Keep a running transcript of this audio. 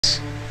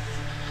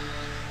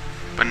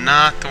but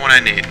not the one I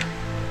need.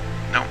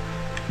 Nope.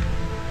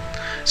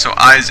 So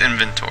I's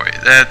inventory.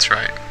 That's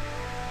right.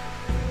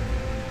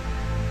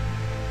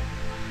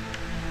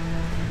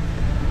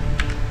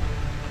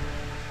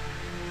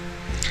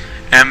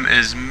 M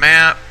is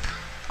map.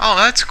 Oh,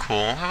 that's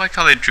cool. I like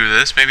how they drew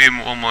this. Maybe a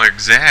little more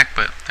exact,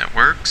 but that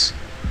works.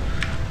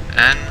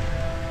 N.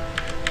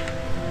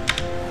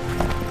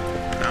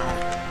 No.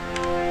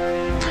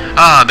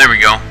 Ah, there we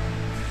go.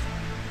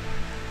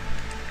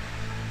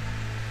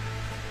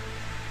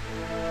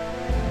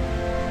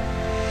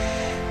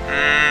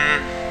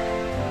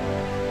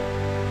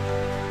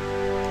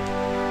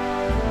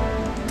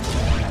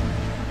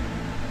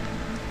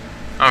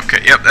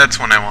 Okay, yep, that's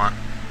one I want.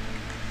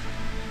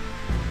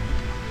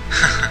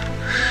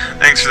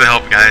 Thanks for the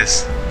help,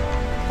 guys.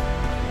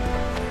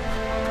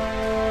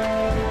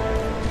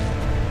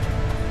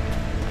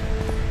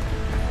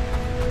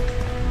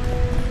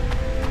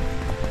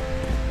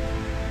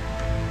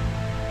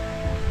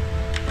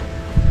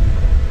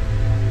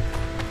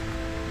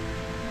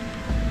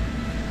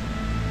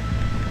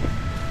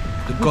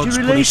 The gods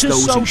punish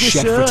those who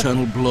shed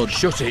fraternal blood.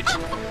 Shut it.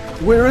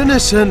 We're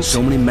innocent.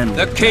 So many men.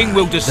 The king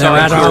will decide. They're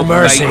at our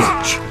mercy.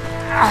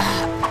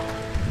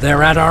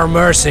 They're at our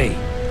mercy.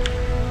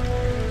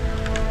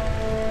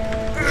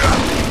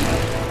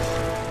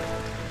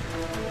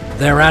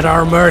 They're at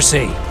our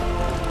mercy.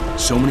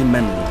 So many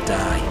men will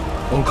die,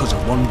 all because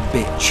of one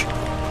bitch.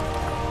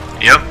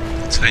 Yep,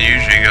 that's how it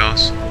usually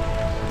goes.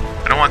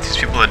 I don't want these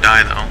people to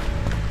die, though.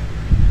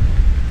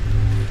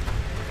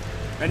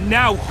 And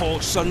now,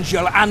 whoresons,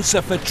 you'll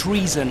answer for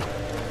treason.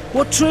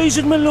 What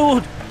treason, my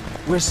lord?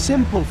 We're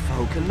simple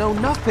folk and know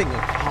nothing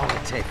of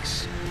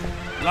politics.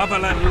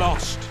 Lavalette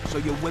lost, so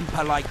you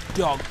whimper like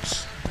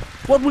dogs.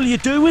 What will you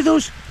do with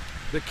us?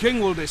 The king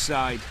will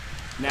decide.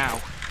 Now,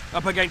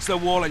 up against the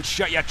wall and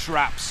shut your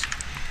traps.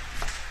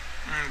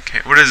 Okay,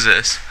 what is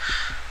this?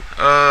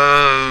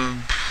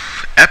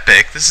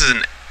 Epic. This is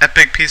an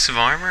epic piece of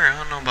armor? I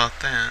don't know about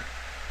that.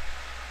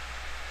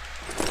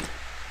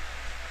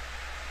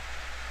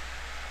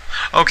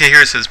 Okay,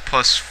 here it says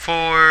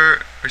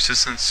 +4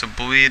 resistance to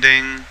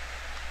bleeding.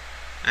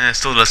 It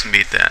still doesn't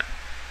beat that.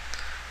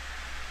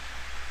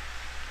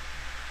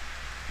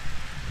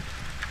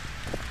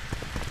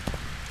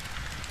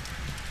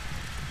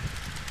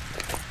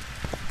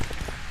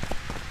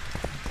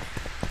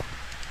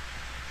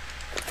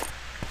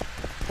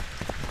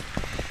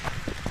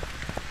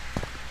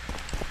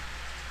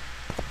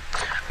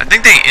 I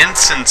think they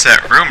instance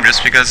that room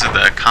just because of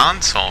the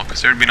console,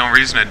 because there'd be no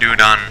reason to do it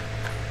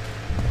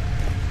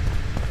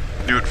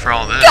for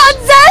all this. God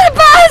help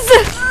us!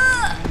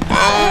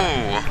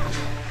 Whoa!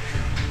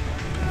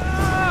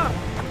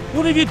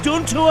 What have you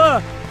done to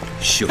her?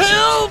 Shut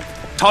Help!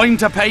 Time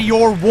to pay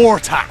your war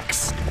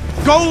tax.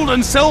 Gold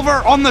and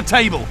silver on the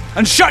table,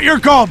 and shut your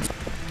gob!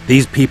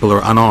 These people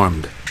are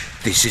unarmed.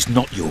 This is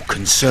not your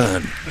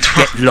concern.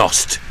 Get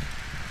lost.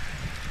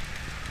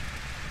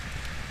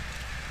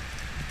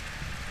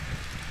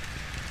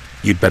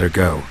 You'd better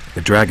go.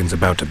 The dragon's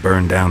about to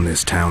burn down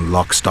this town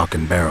lock, stock,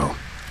 and barrel.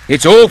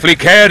 It's awfully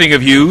caring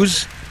of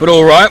yous, but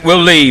all right, we'll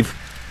leave.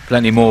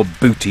 Plenty more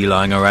booty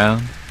lying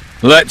around.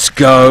 Let's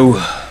go.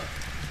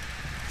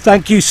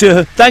 Thank you,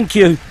 sir. Thank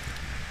you.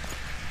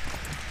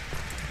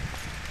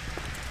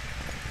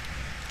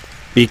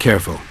 Be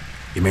careful.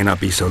 You may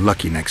not be so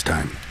lucky next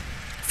time.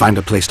 Find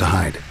a place to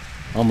hide.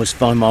 I must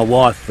find my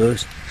wife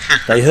first.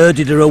 They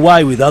herded her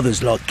away with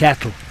others like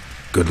cattle.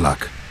 Good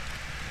luck.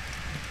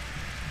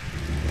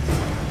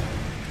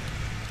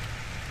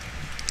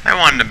 I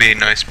wanted to be a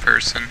nice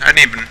person. I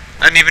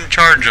didn't even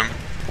charge him.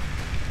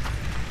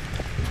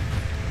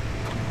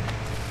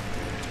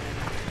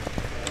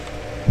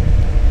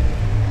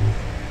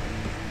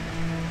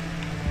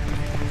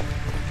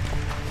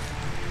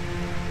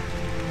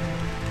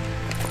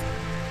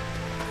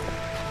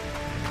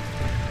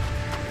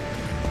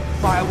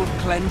 Fire will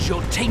cleanse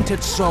your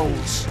tainted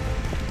souls.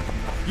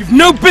 You've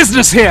no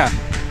business here!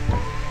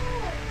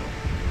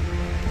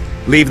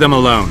 Leave them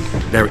alone.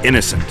 They're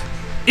innocent.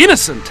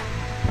 Innocent?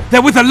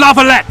 They're with the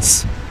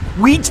Lavalettes!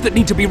 Weeds that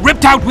need to be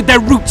ripped out with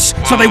their roots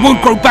so they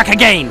won't grow back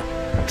again!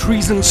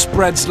 Treason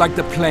spreads like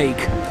the plague.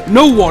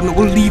 No one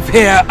will leave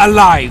here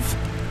alive.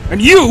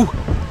 And you,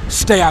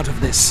 stay out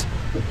of this.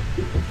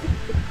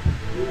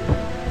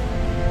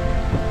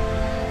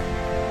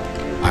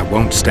 I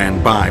won't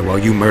stand by while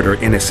you murder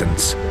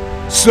innocents.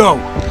 So,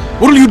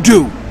 what'll you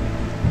do?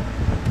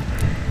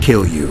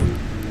 Kill you.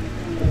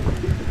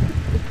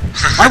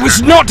 I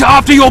was not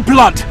after your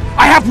blood!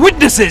 I have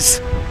witnesses!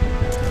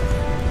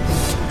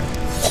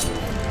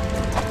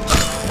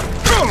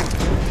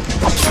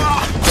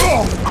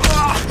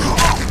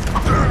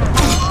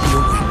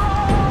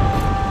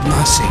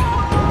 Mercy.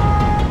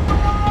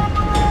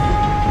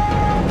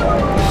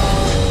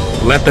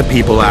 Let the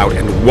people out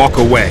and walk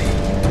away.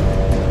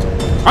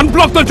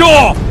 Unblock the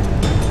door!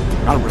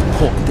 I'll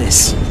report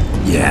this.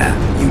 Yeah,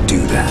 you do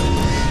that.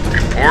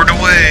 Report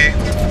away.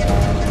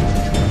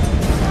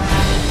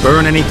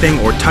 Burn anything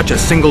or touch a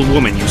single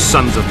woman, you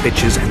sons of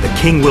bitches, and the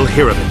king will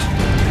hear of it.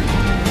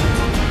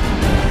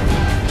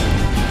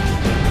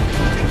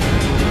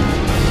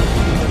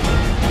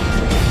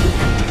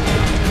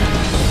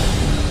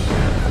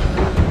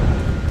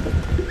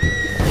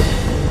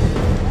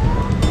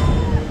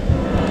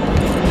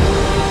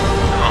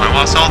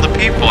 lost all the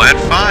people. I had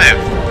 5.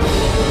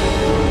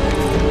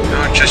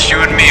 No, just you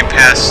and me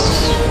past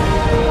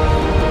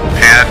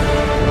Pat.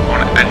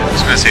 I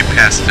was gonna say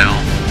Pastel.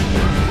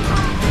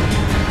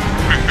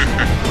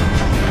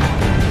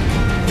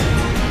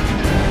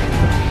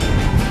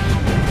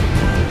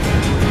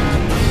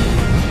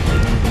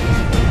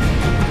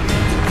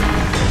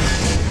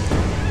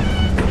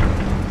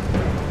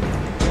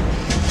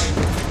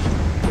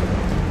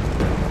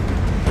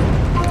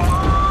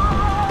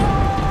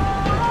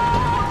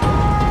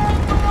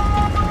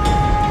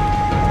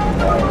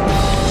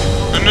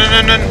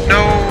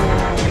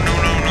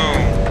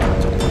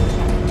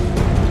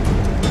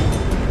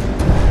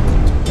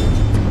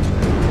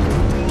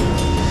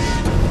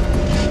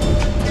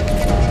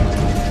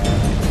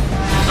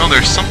 No,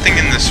 there's something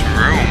in this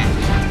room.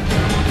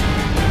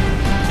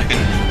 I can...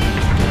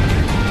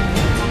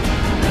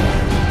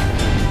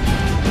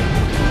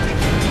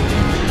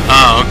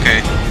 Oh,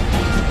 okay.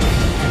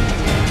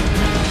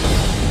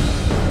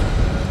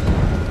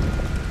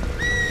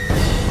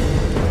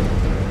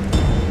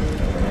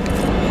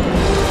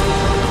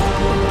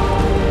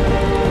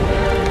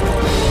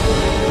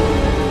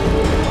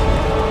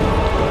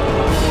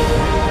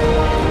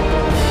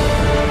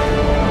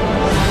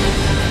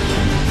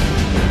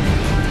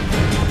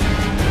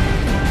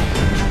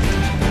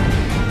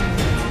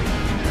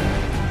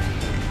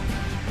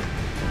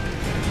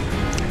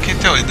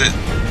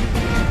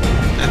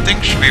 That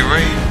thing should be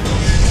right.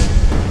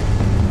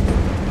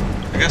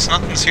 I guess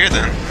nothing's here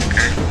then.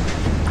 Okay.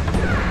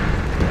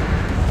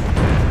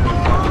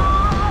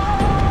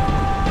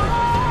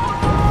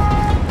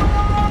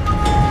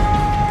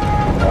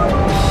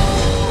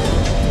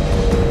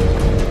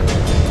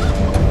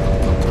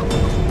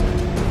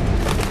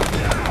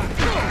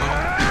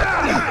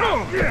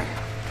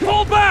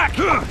 Pull back!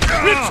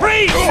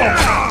 Retreat!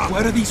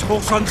 Where are these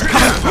horse runs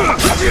coming from? I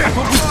thought we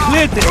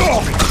cleared this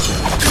street.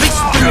 They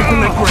spring it from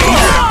the grave.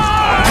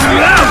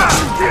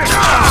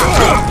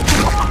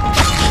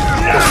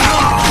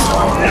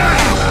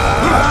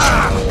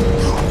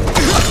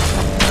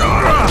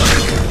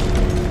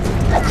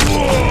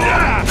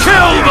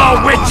 Kill the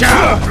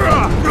Witcher!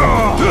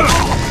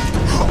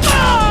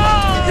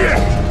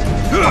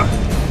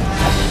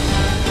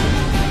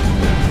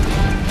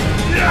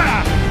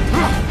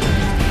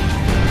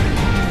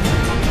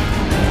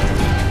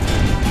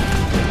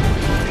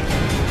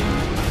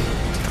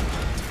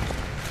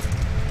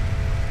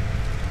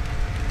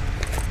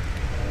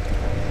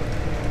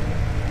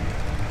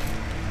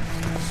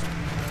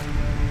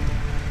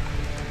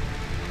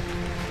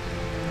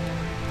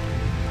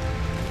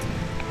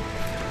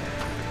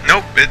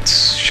 Nope, it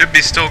should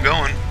be still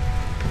going.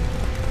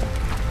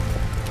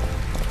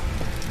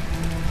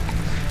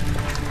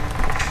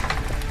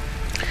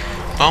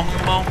 Bum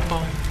bum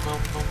bum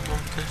bum bum bum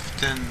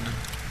 15.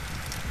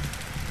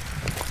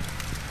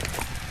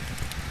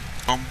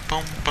 Bum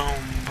bum bum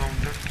bum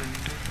dun, dun,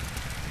 dun.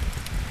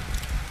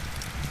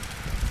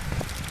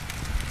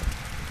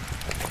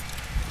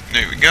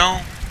 There we go.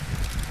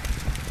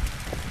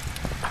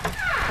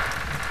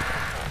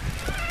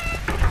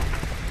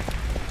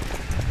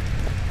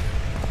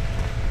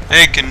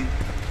 Hey, can...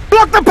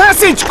 Block the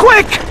passage,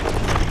 quick!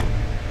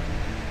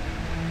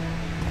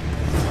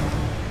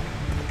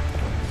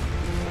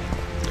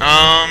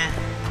 Um...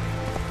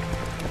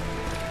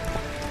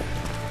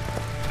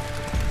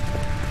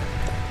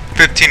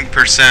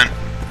 15%.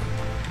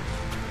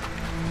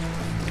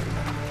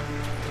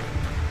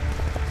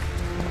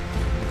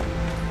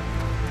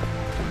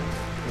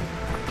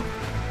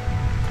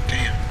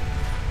 Damn.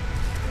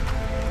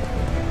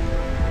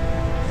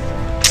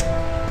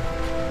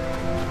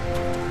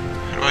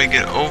 How do I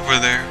get over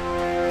there?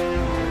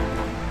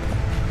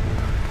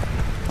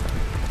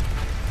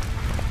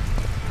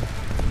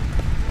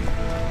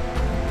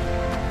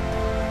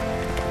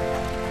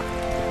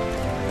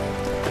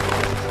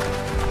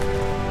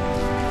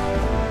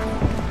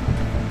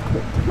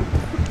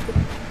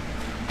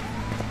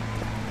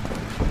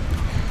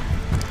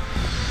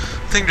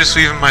 I think just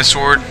leaving my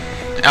sword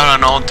out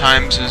on all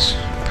times is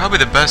probably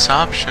the best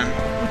option.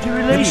 Would you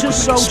release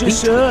us, soldiers,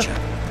 sir?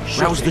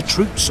 Rouse the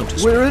troops, so to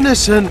speak. We're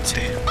innocent.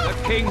 The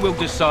king will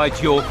decide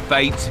your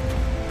fate.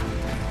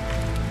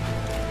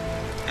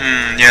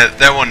 Yeah,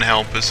 that wouldn't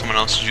help if someone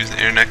else is using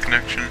the internet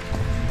connection.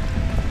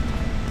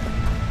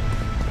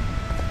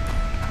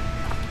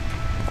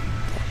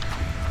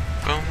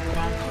 Boom, boom,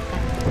 boom.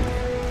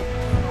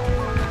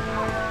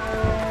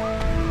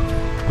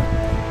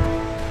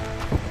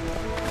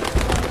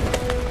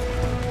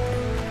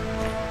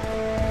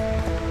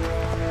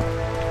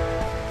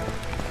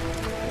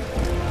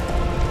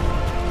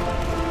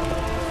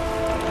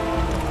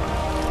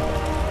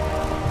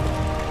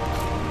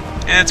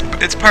 Yeah,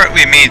 it's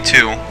partly me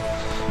too.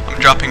 I'm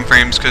dropping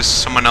frames because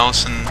someone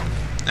else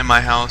in my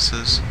house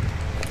is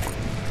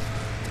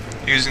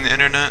using the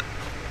internet.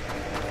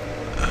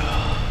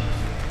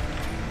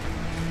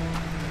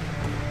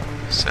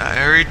 So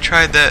I already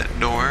tried that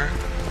door.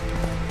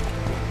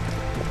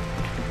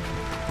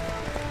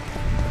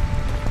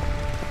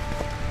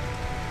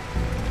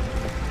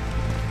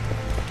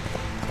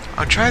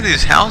 I'll try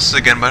these houses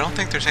again, but I don't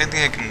think there's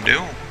anything I can do.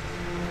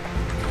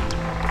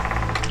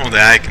 Oh,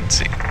 that I can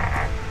see.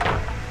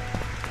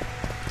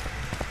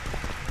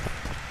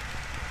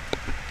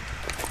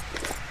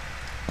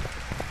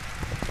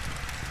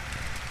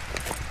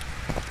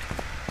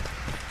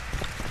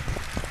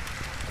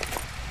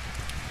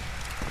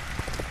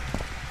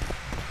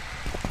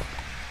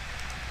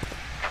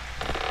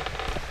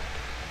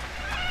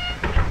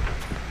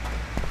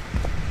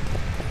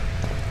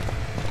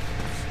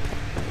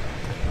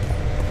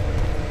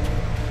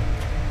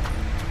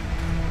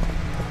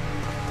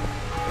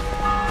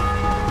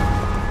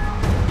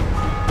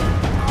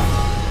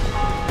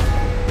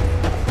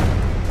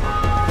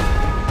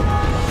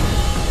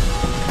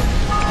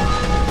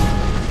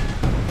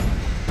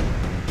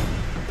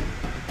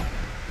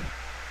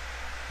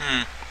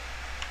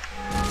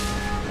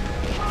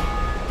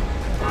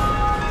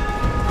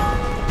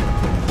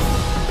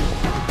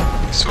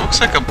 This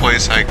looks like a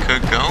place I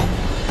could go.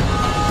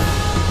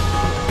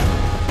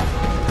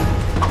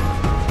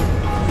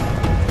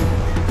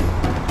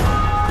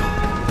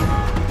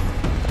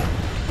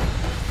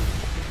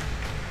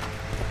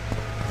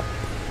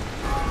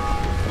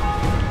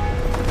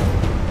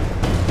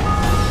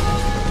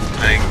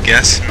 I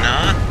guess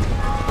not.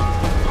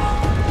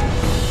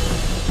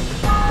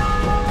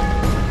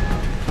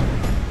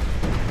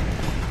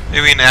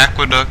 Maybe an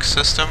aqueduct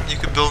system you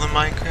could build in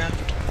Minecraft?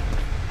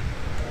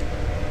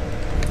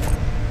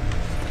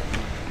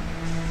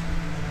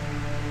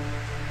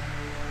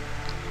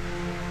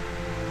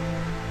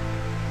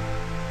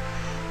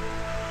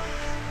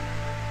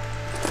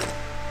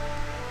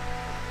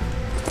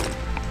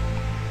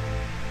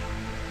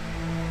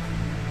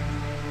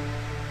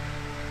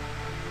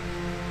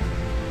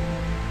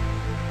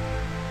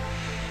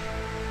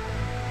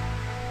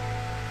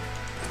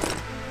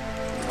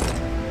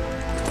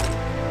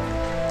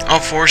 All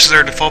forces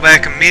are to fall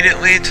back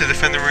immediately to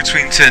defend the route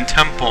between Sin and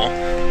Temple.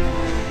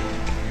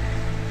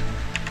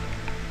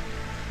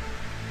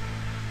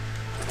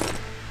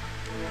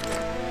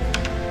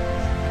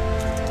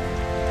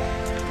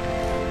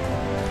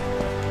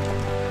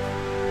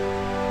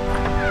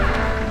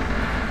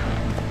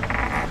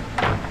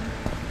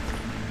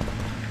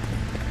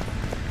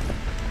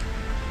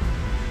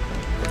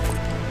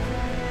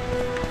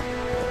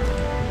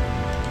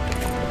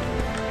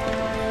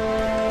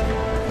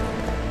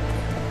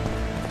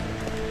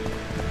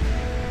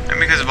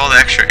 Because of all the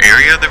extra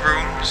area the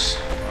rooms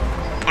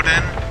put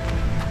in?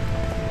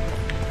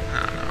 I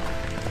don't know.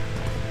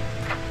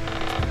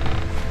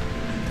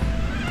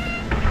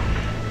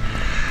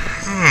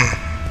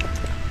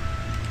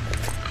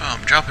 Oh,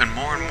 I'm dropping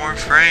more and more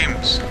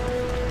frames.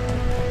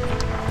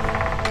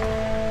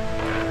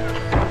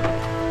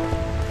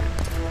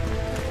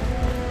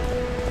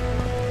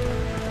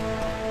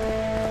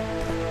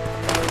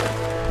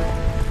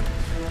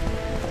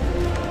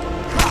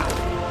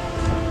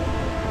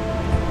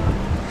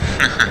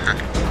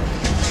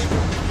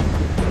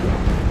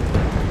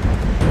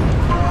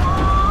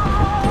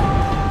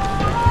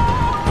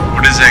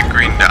 What is that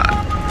green dot?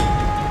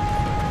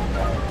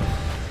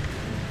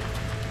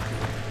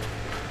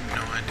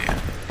 No idea.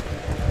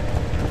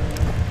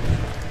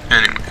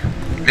 Anyway,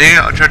 maybe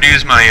I'll try to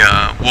use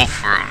my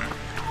wolf rune.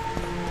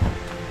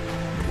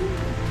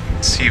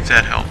 See if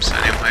that helps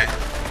anyway.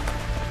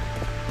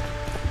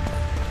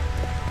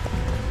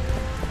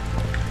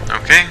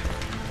 Okay.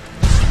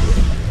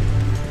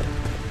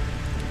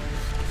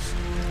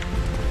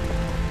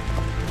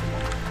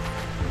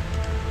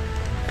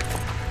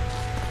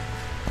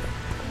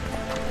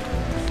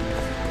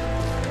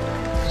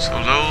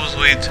 So those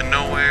lead to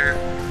nowhere.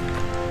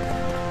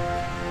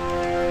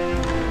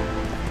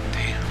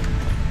 Damn.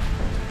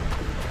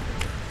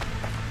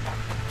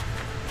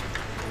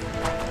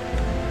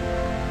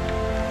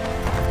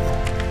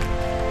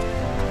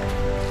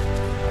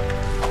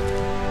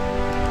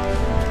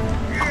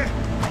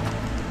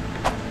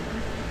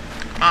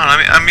 Come on,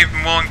 I'm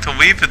even willing to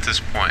leave at this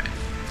point.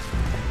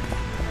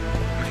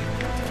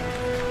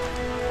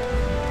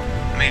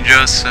 Let me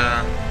just,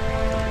 let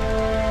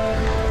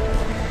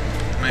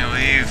me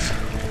leave.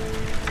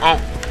 Oh,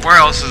 where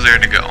else is there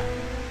to go?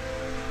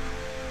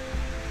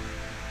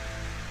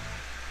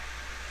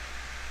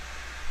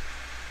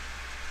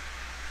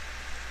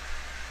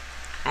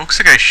 Looks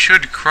like I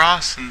should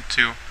cross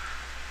into...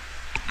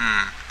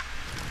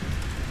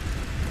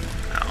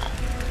 No.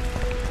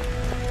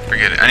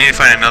 Forget it. I need to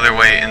find another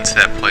way into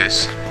that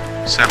place.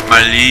 Set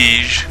my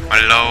liege,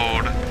 my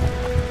lord,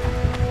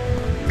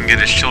 and get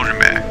his children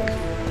back.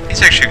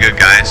 He's actually a good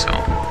guy, so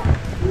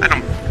I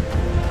don't...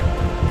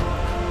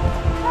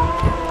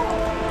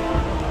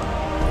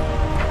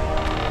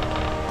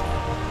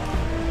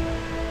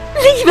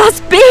 Leave us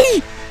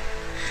be!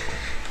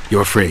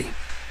 You're free.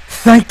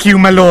 Thank you,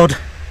 my lord.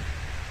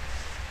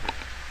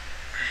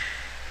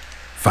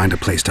 Find a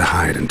place to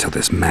hide until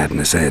this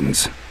madness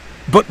ends.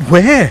 But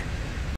where?